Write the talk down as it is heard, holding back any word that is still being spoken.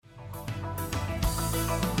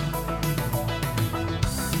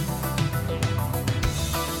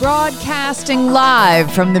Broadcasting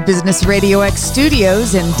live from the Business Radio X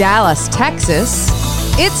studios in Dallas, Texas,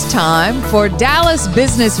 it's time for Dallas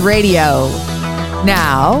Business Radio.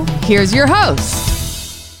 Now, here's your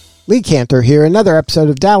host. Lee Cantor here, another episode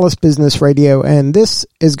of Dallas Business Radio, and this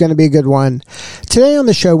is going to be a good one. Today on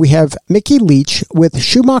the show, we have Mickey Leach with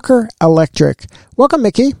Schumacher Electric. Welcome,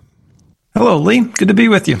 Mickey. Hello, Lee. Good to be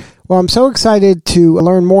with you. Well, I'm so excited to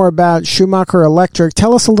learn more about Schumacher Electric.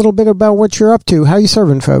 Tell us a little bit about what you're up to. How are you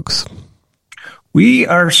serving folks? We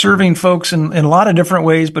are serving folks in a lot of different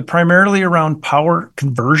ways, but primarily around power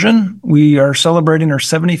conversion. We are celebrating our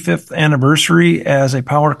 75th anniversary as a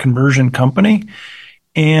power conversion company,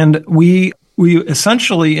 and we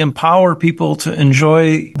essentially empower people to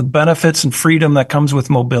enjoy the benefits and freedom that comes with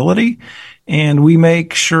mobility. And we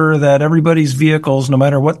make sure that everybody's vehicles, no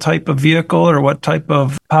matter what type of vehicle or what type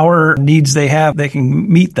of power needs they have, they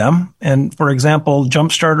can meet them. And for example,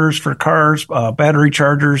 jump starters for cars, battery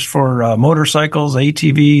chargers for motorcycles,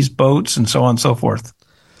 ATVs, boats, and so on and so forth.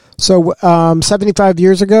 So 75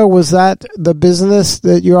 years ago, was that the business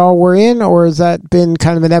that you all were in, or has that been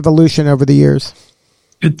kind of an evolution over the years?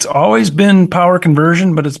 It's always been power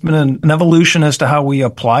conversion, but it's been an evolution as to how we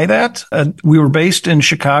apply that. We were based in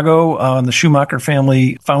Chicago, and the Schumacher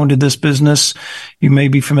family founded this business. You may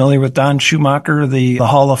be familiar with Don Schumacher, the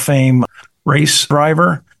Hall of Fame race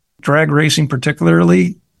driver, drag racing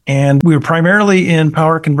particularly. And we were primarily in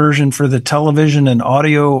power conversion for the television and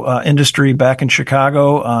audio industry back in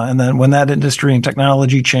Chicago. And then when that industry and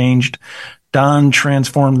technology changed, Don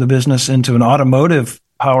transformed the business into an automotive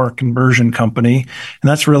power conversion company. And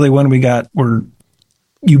that's really when we're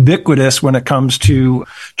ubiquitous when it comes to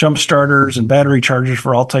jump starters and battery chargers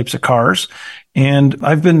for all types of cars. And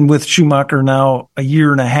I've been with Schumacher now a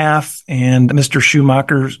year and a half, and Mr.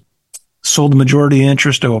 Schumacher sold the majority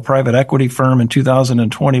interest to a private equity firm in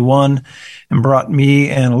 2021 and brought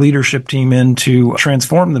me and a leadership team in to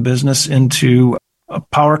transform the business into a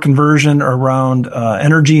power conversion around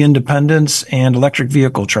energy independence and electric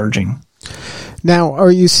vehicle charging. Now,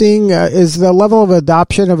 are you seeing, is the level of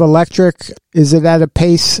adoption of electric, is it at a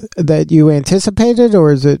pace that you anticipated,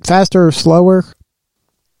 or is it faster or slower?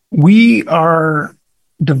 We are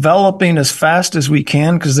developing as fast as we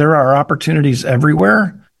can because there are opportunities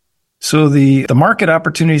everywhere. So the market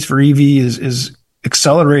opportunities for EV is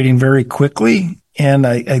accelerating very quickly. And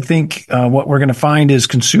I think what we're going to find is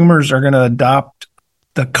consumers are going to adopt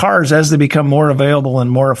the cars as they become more available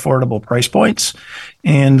and more affordable price points.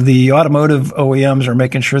 And the automotive OEMs are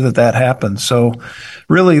making sure that happens. So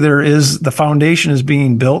really the foundation is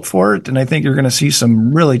being built for it. And I think you're going to see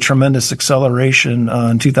some really tremendous acceleration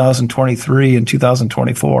in 2023 and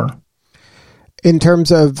 2024. In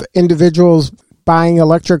terms of individuals buying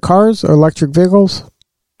electric cars or electric vehicles?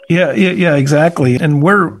 Yeah, exactly. And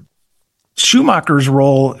Schumacher's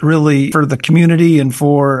role really for the community and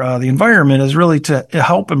for the environment is really to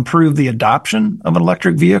help improve the adoption of an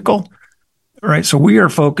electric vehicle, right? So we are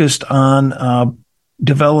focused on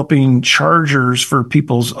developing chargers for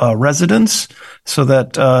people's residents so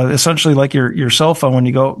that essentially like your cell phone, when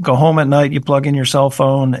you go home at night, you plug in your cell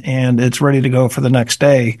phone and it's ready to go for the next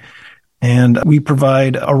day. And we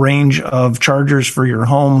provide a range of chargers for your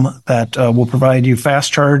home that will provide you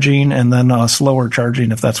fast charging and then slower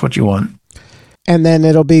charging if that's what you want. And then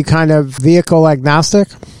it'll be kind of vehicle agnostic?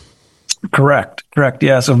 Correct.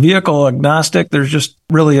 Yeah. So vehicle agnostic, there's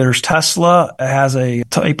Tesla has a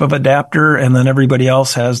type of adapter and then everybody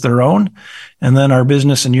else has their own. And then our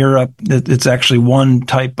business in Europe, it's actually one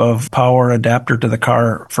type of power adapter to the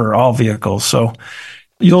car for all vehicles. So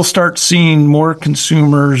you'll start seeing more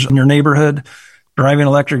consumers in your neighborhood driving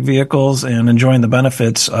electric vehicles and enjoying the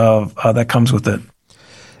benefits of that comes with it.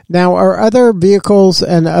 Now, are other vehicles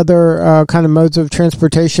and other kind of modes of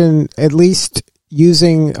transportation at least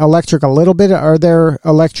using electric a little bit? Are there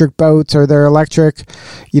electric boats? Are there electric,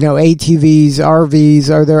 ATVs, RVs?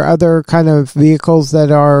 Are there other kind of vehicles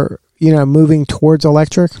that are, moving towards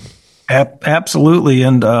electric? Absolutely.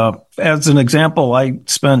 And as an example, I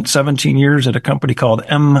spent 17 years at a company called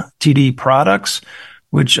MTD Products,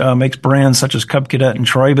 which makes brands such as Cub Cadet and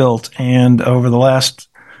Troy-Bilt. And over the last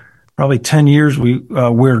probably 10 years,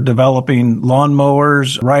 we're developing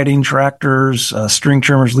lawnmowers, riding tractors, string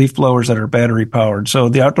trimmers, leaf blowers that are battery powered. So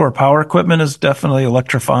the outdoor power equipment is definitely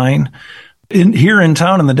electrifying. Here in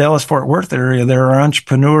town in the Dallas-Fort Worth area, there are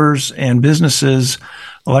entrepreneurs and businesses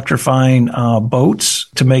electrifying boats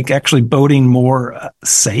to make actually boating more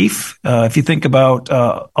safe. If you think about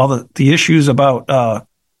all the issues about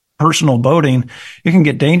personal boating, it can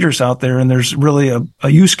get dangerous out there, and there's really a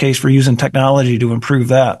use case for using technology to improve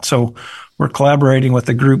that. So we're collaborating with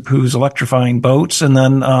a group who's electrifying boats, and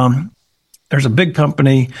then there's a big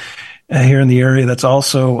company here in the area that's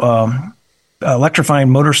also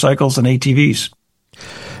electrifying motorcycles and ATVs.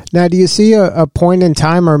 Now, do you see a point in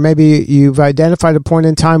time, or maybe you've identified a point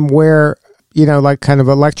in time where, like kind of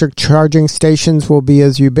electric charging stations will be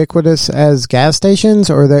as ubiquitous as gas stations,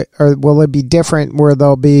 or will it be different where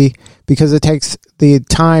they'll be, because it takes the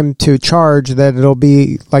time to charge, that it'll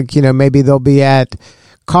be like, maybe they'll be at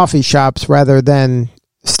coffee shops rather than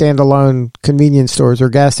standalone convenience stores or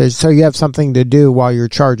gas stations, so you have something to do while you're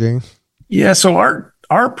charging? Yeah, so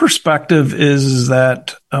our perspective is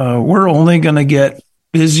that we're only going to get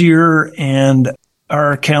busier, and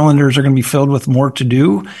our calendars are going to be filled with more to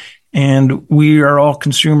do. And we are all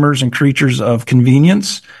consumers and creatures of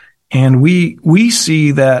convenience. And we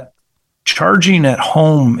see that charging at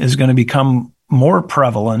home is going to become more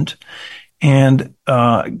prevalent and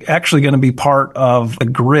actually going to be part of the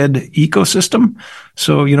grid ecosystem.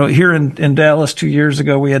 So, here in Dallas 2 years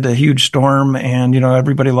ago, we had a huge storm, and,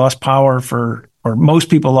 everybody lost power or most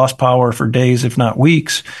people lost power for days, if not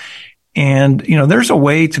weeks. And, there's a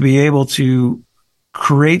way to be able to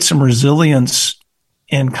create some resilience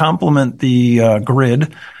and complement the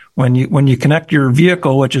grid when you connect your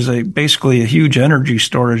vehicle, which is basically a huge energy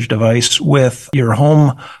storage device, with your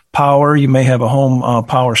home power. You may have a home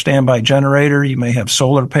power standby generator. You may have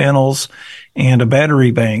solar panels and a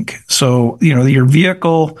battery bank. So, your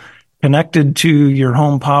vehicle connected to your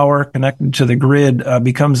home power, connected to the grid,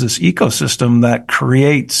 becomes this ecosystem that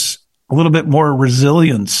creates a little bit more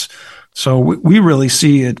resilience. So we really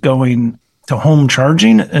see it going to home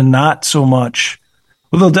charging, and not so much.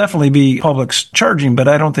 Well, there'll definitely be public charging, but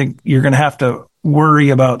I don't think you're going to have to worry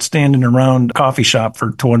about standing around a coffee shop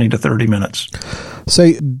for 20 to 30 minutes.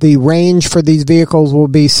 So the range for these vehicles will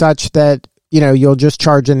be such that, you'll just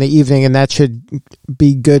charge in the evening, and that should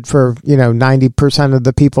be good for, 90% of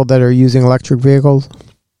the people that are using electric vehicles?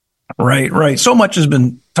 Right. So much has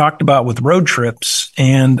been talked about with road trips,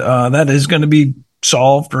 and that is going to be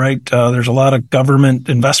solved, right? There's a lot of government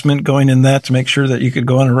investment going in that to make sure that you could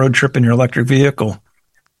go on a road trip in your electric vehicle.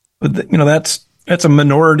 But that's a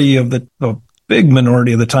minority of the big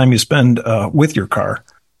minority of the time you spend with your car.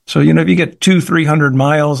 So if you get 200-300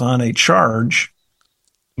 miles on a charge,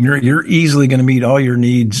 you're easily going to meet all your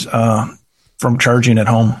needs from charging at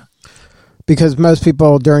home. Because most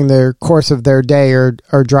people during the course of their day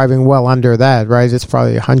are driving well under that, right? It's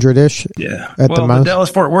probably 100-ish. Yeah. At the most. The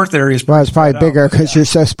Dallas-Fort Worth area is it's probably bigger because you're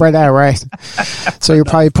so spread out, right? So you're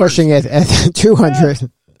probably pushing it at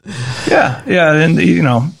 200. Yeah.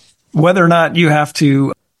 And, whether or not you have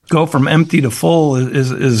to go from empty to full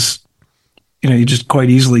is you just quite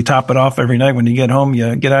easily top it off every night when you get home.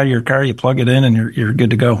 You get out of your car, you plug it in, and you're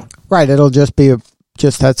good to go. Right. It'll just be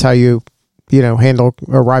that's how you handle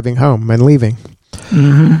arriving home and leaving.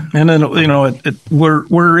 Mm-hmm. And then,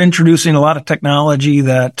 we're introducing a lot of technology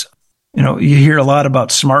that, you hear a lot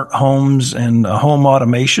about smart homes and home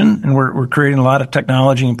automation, and we're creating a lot of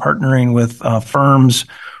technology and partnering with firms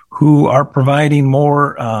who are providing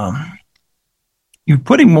more, you're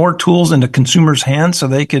putting more tools into consumers' hands so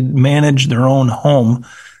they could manage their own home,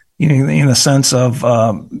 in the sense of,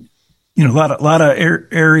 a lot of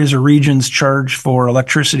areas or regions charge for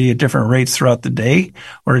electricity at different rates throughout the day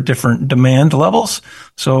or at different demand levels.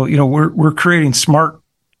 So, we're creating smart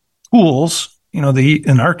tools,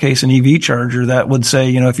 in our case, an EV charger that would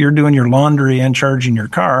say, if you're doing your laundry and charging your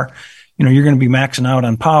car, you're going to be maxing out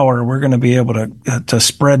on power. We're going to be able to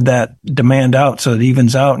spread that demand out so it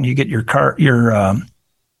evens out, and you get your car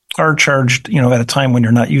charged, at a time when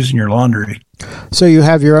you're not using your laundry. So you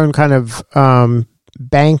have your own kind of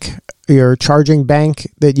bank, your charging bank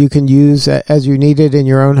that you can use as you need it in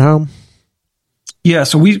your own home? Yeah,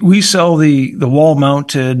 so we sell the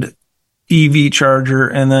wall-mounted EV charger,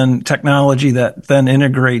 and then technology that then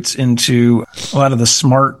integrates into a lot of the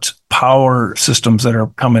smart power systems that are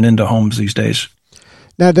coming into homes these days.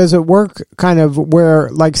 Now, does it work kind of where,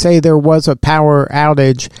 like, say there was a power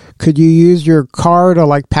outage, could you use your car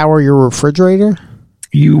to power your refrigerator?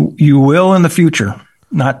 You will in the future.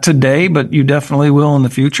 Not today, but you definitely will in the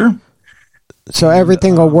future. So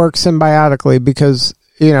everything will work symbiotically because,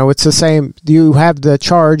 it's the same. You have the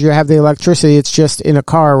charge, you have the electricity. It's just in a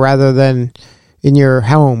car rather than in your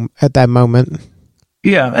home at that moment.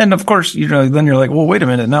 Yeah. And of course, then you're like, well, wait a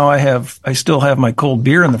minute. Now I still have my cold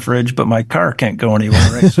beer in the fridge, but my car can't go anywhere,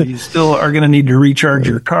 right? So you still are going to need to recharge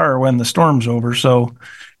your car when the storm's over. So,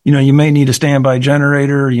 you may need a standby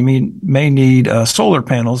generator. You may need solar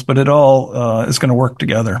panels, but it all is going to work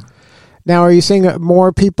together. Now, are you seeing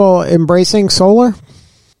more people embracing solar?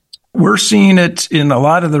 We're seeing it in a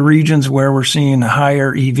lot of the regions where we're seeing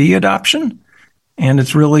higher EV adoption. And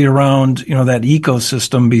it's really around, that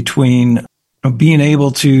ecosystem between being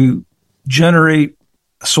able to generate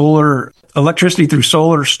solar electricity through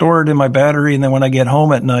solar, store it in my battery, and then when I get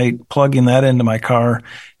home at night, plugging that into my car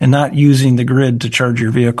and not using the grid to charge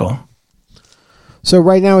your vehicle. So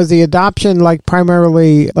right now, is the adoption like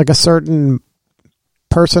primarily like a certain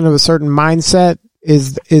person of a certain mindset?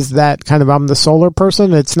 Is that kind of, I'm the solar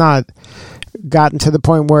person? It's not gotten to the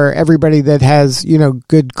point where everybody that has,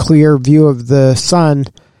 good, clear view of the sun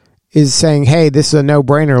is saying, hey, this is a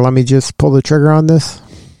no-brainer. Let me just pull the trigger on this.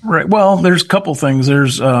 Right. Well, there's a couple things.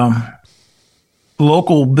 There's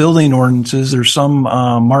local building ordinances. There's some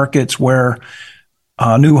markets where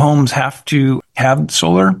new homes have to have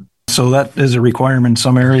solar. So that is a requirement in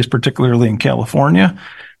some areas, particularly in California.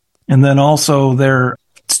 And then also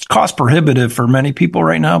it's cost prohibitive for many people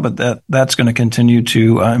right now, but that's going to continue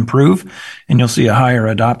to improve, and you'll see a higher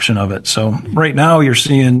adoption of it. So right now you're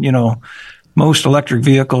seeing, most electric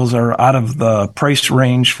vehicles are out of the price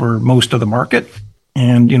range for most of the market.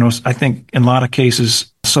 And, I think in a lot of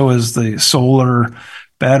cases, so is the solar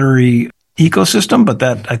battery ecosystem, but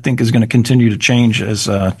that I think is going to continue to change as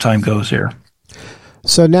time goes here.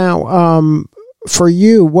 So now, for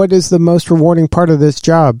you, what is the most rewarding part of this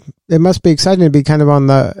job? It must be exciting to be kind of on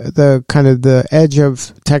the kind of the edge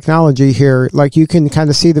of technology here. Like you can kind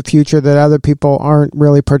of see the future that other people aren't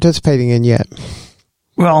really participating in yet.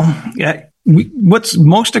 Well, yeah, what's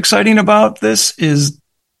most exciting about this is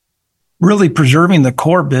really preserving the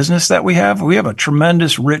core business that we have. We have a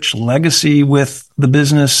tremendous, rich legacy with the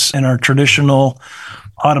business and our traditional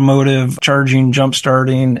automotive charging, jump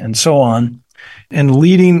starting, and so on. And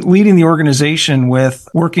leading the organization with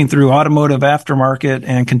working through automotive aftermarket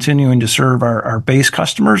and continuing to serve our base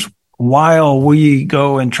customers while we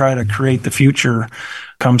go and try to create the future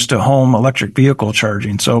comes to home electric vehicle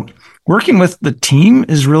charging. So working with the team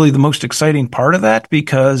is really the most exciting part of that,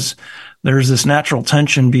 because there's this natural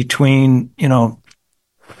tension between,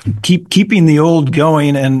 keeping the old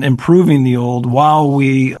going and improving the old while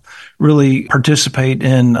we really participate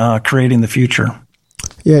in creating the future.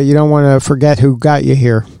 Yeah, you don't want to forget who got you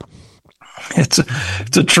here. It's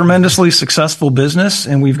a tremendously successful business,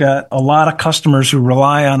 and we've got a lot of customers who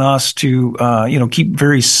rely on us to, keep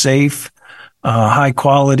very safe, high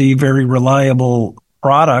quality, very reliable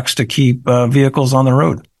products to keep vehicles on the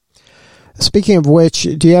road. Speaking of which,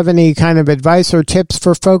 do you have any kind of advice or tips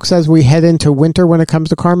for folks as we head into winter when it comes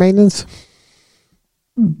to car maintenance?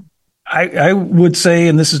 I would say,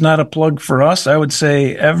 and this is not a plug for us, I would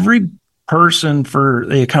say every person for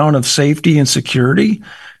the account of safety and security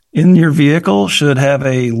in your vehicle should have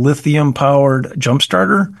a lithium powered jump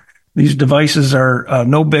starter. These devices are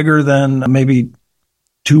no bigger than maybe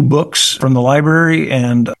 2 books from the library.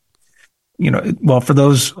 And, for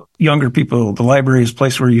those younger people, the library is a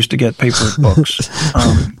place where you used to get paper books.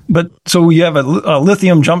 But so you have a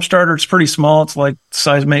lithium jump starter. It's pretty small. It's like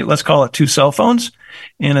size, let's call it 2 cell phones.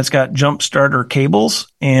 And it's got jump starter cables,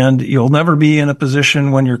 and you'll never be in a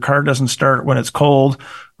position when your car doesn't start when it's cold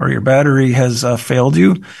or your battery has failed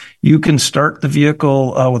you. You can start the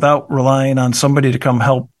vehicle without relying on somebody to come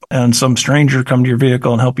help and some stranger come to your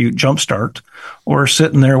vehicle and help you jump start, or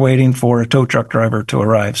sitting there waiting for a tow truck driver to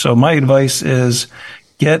arrive. So my advice is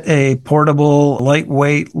get a portable,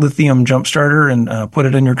 lightweight lithium jump starter and put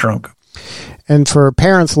it in your trunk. And for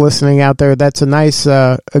parents listening out there, that's a nice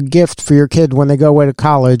a gift for your kid when they go away to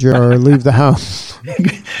college or leave the home.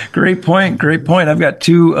 Great point. I've got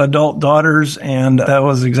 2 adult daughters, and that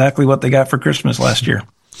was exactly what they got for Christmas last year.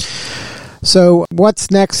 So what's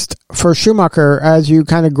next for Schumacher as you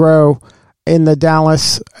kind of grow in the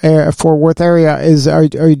Dallas-Fort Worth area?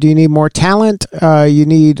 Do you need more talent? You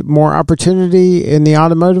need more opportunity in the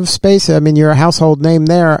automotive space? I mean, you're a household name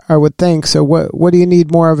there, I would think. So what do you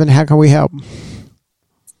need more of, and how can we help?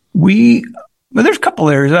 There's a couple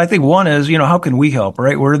areas. I think one is, how can we help,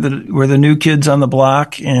 right? We're the new kids on the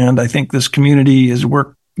block, and I think this community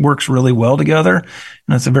works really well together,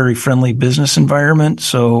 and it's a very friendly business environment.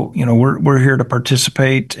 So, we're here to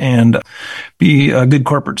participate and be good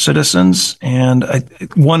corporate citizens. And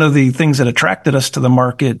one of the things that attracted us to the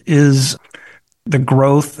market is the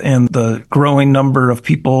growth and the growing number of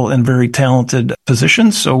people in very talented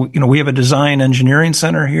positions. So, we have a design engineering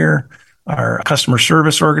center here, our customer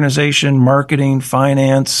service organization, marketing,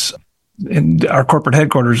 finance, and our corporate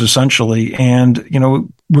headquarters, essentially. And,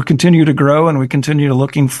 we continue to grow, and we continue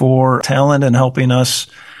looking for talent and helping us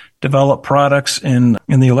develop products in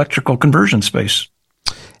the electrical conversion space.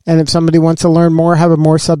 And if somebody wants to learn more, have a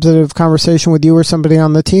more substantive conversation with you or somebody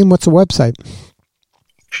on the team, what's the website?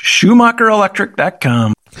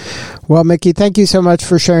 SchumacherElectric.com. Well, Mickey, thank you so much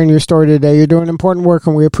for sharing your story today. You're doing important work,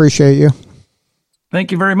 and we appreciate you.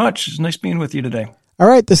 Thank you very much. It's nice being with you today. All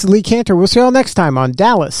right, this is Lee Cantor. We'll see you all next time on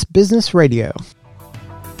Dallas Business Radio.